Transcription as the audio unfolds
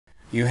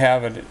you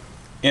have it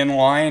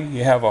inline,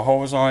 you have a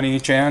hose on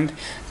each end.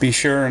 Be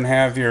sure and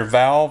have your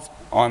valve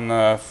on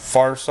the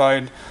far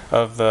side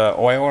of the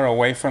oiler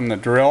away from the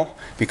drill,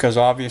 because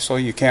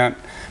obviously you can't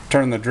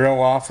turn the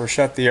drill off or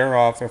shut the air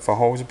off if a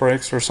hose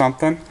breaks or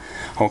something.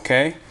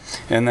 Okay,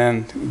 and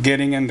then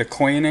getting into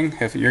cleaning,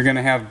 if you're going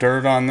to have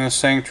dirt on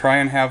this thing, try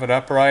and have it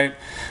upright.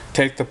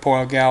 Take the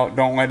plug out,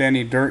 don't let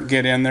any dirt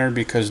get in there,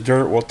 because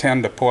dirt will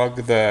tend to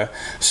plug the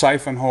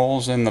siphon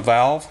holes in the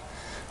valve.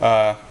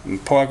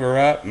 Plug her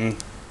up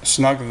and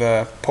snug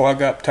the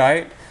plug up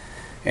tight,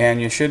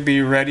 and you should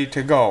be ready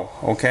to go.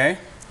 Okay,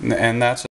 and that's